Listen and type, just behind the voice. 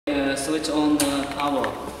switch on the power.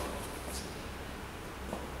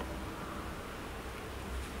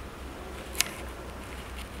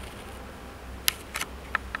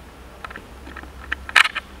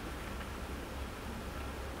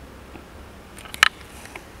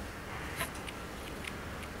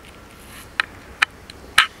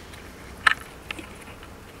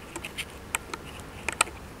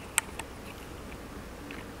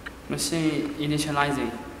 Machine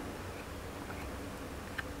initializing.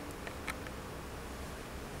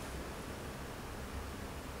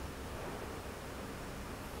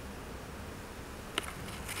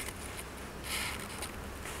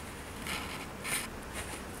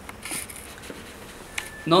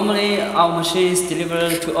 Normally, our machines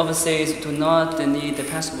delivered to overseas do not need the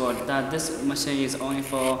password. That this machine is only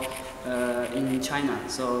for in China,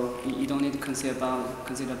 so you don't need to consider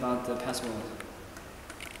about the password.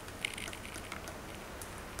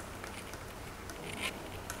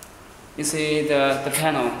 You see the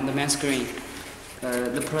panel, the main screen,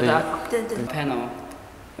 the product panel,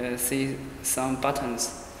 see some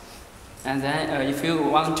buttons. And then if you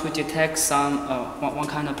want to detect some one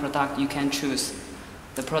kind of product, you can choose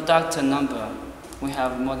the product number. We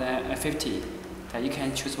have more than 50, you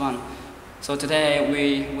can choose one. So today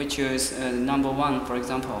we choose number 1, for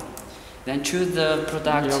example. Then choose the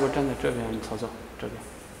product. 要不站在这边操作，这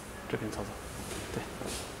边操作，对。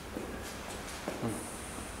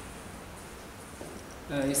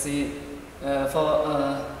 You see,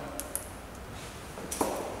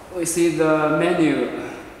 we see the menu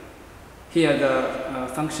here, the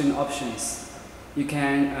function options. You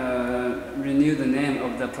can renew the name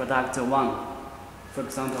of the product 1, for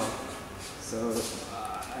example. So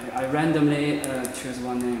I randomly choose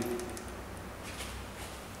one name.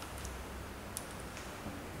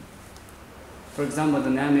 For example, the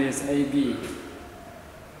name is AB.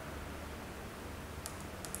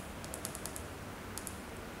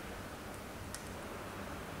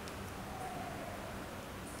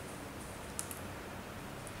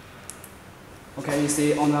 Okay, you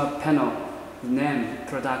see on the panel, name,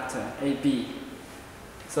 product, AB.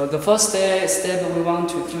 So the first step we want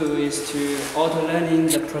to do is to auto-learning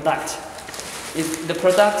the product. If the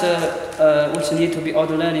product which need to be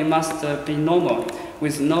auto-learning must be normal,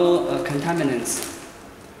 with no contaminants.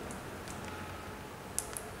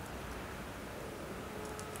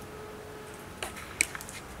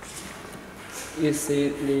 You see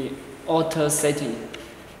the auto setting.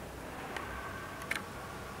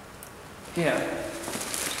 Here,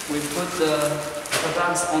 we put the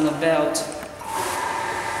products on the belt.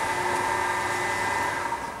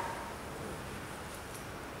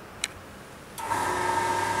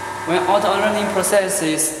 When auto-learning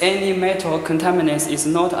processes, any metal contaminants is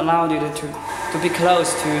not allowed to be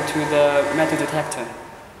close to the metal detector.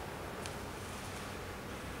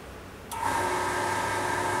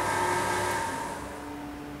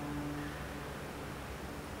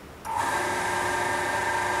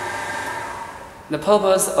 The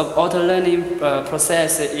purpose of auto-learning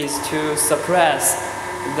process is to suppress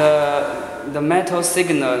the metal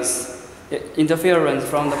signals interference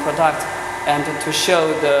from the product and to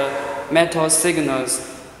show the metal signals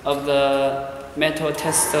of the metal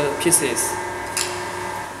test pieces.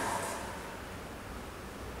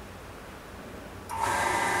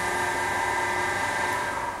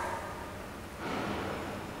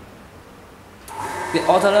 The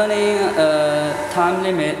auto-learning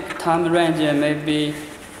time range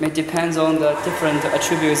may depend on the different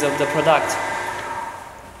attributes of the product.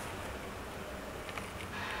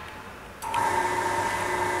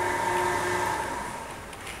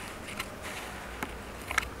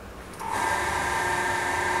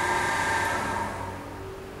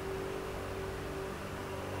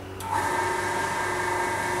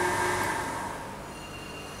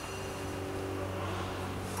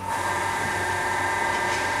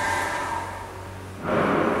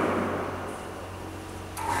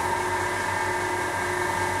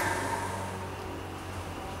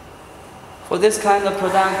 For this kind of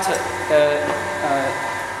product,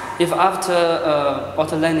 if after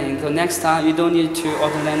auto-learning, the next time you don't need to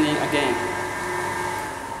auto-learning again.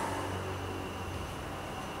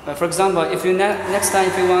 For example, if you next time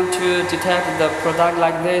if you want to detect the product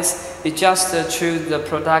like this, you just choose the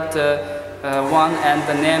product 1 and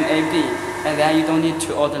the name AB, and then you don't need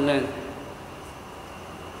to auto-learn.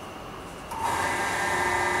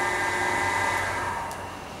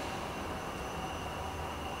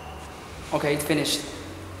 Okay, it's finished.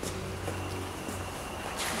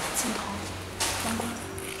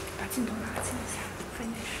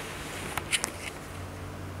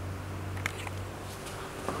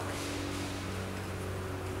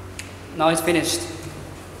 Now it's finished.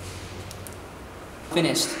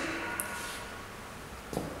 finished.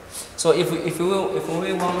 So if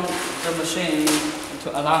we want the machine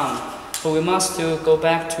to alarm, so we must go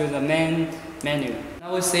back to the main menu.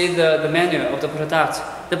 Now we see the menu of the product.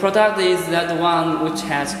 The product is that one which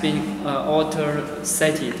has been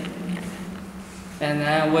auto-setted. And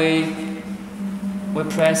then we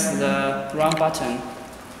press the run button.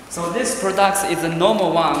 So this product is a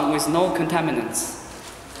normal one with no contaminants.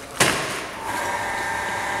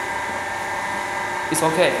 It's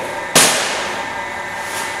okay.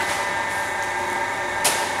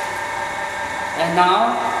 And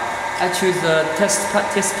now I choose the test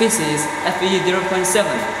species FE 0.7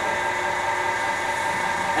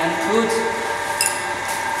 and put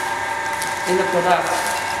in the product.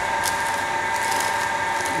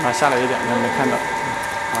 拿下来一点，没看到。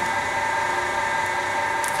好。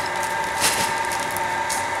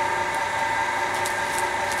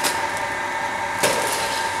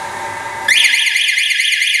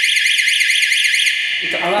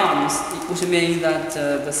It alarms, which means that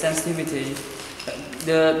the sensitivity,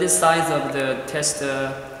 the size of the test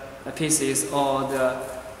pieces or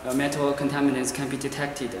the metal contaminants can be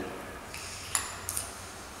detected.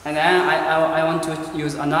 And then I want to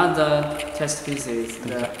use another test pieces,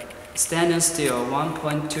 the stainless steel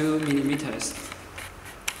 1.2 millimeters,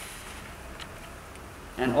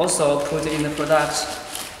 and also put in the product